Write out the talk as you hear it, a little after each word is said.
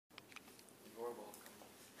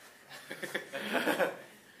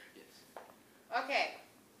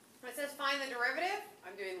derivative,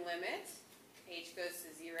 I'm doing limit. H goes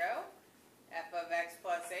to 0. F of x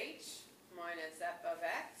plus h minus f of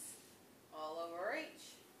x all over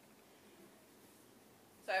h.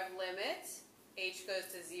 So I have limit. H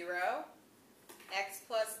goes to 0. X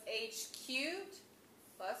plus h cubed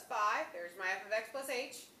plus 5. There's my f of x plus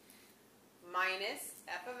h minus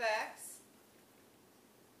f of x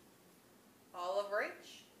all over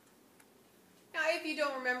h. Now, if you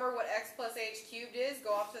don't remember what x plus h cubed is,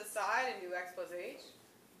 go off to the side and do x plus h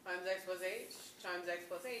times x plus h times x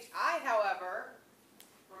plus h. I, however,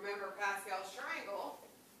 remember Pascal's triangle,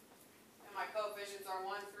 and my coefficients are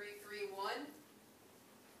 1, 3, 3, 1.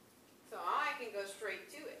 So I can go straight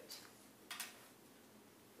to it.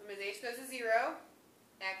 Limit h goes to 0,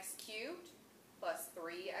 x cubed plus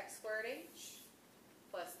 3x squared h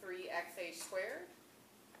plus 3xh squared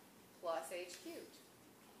plus h cubed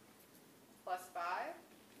plus 5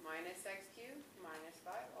 minus x cubed minus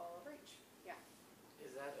 5 all over h. Yeah.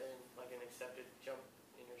 Is that like an accepted jump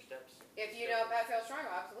in your steps? If you know Pascal's triangle,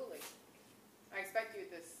 absolutely. I expect you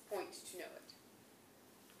at this point to know it.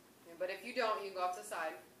 Yeah, but if you don't, you can go off to the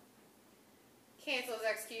side. Cancel those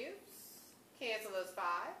x cubes. Cancel those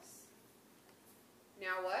 5s.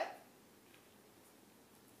 Now what?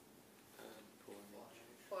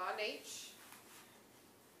 Pull out an h.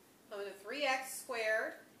 Limit of 3x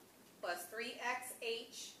squared plus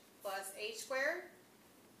 3xh plus h squared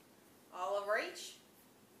all over h.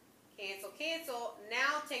 Cancel, cancel.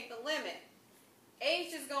 Now take the limit.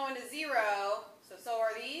 H is going to 0, so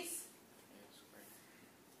are these.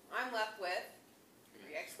 I'm left with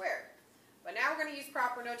 3x squared. But now we're going to use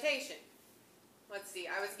proper notation. Let's see.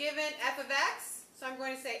 I was given f of x, so I'm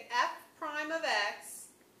going to say f prime of x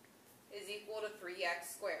is equal to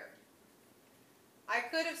 3x squared. I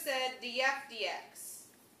could have said df dx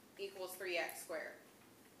equals 3x squared.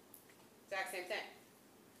 Exact same thing.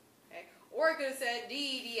 Okay? Or I could have said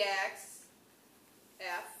d dx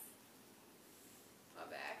f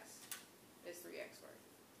of x is 3x squared.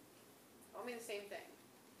 All mean the same thing.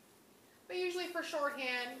 But usually for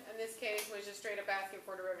shorthand, in this case, when it's just straight up asking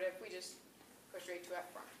for a derivative, we just go straight to f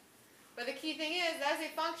prime. But the key thing is, that's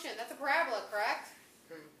a function. That's a parabola, correct?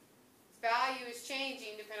 Okay. Its value is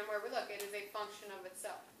changing depending on where we look. It is a function of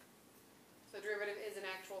itself. So derivative is an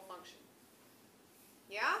actual function.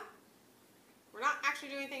 Yeah? We're not actually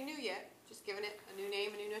doing anything new yet. Just giving it a new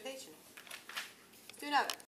name, a new notation. Let's do another.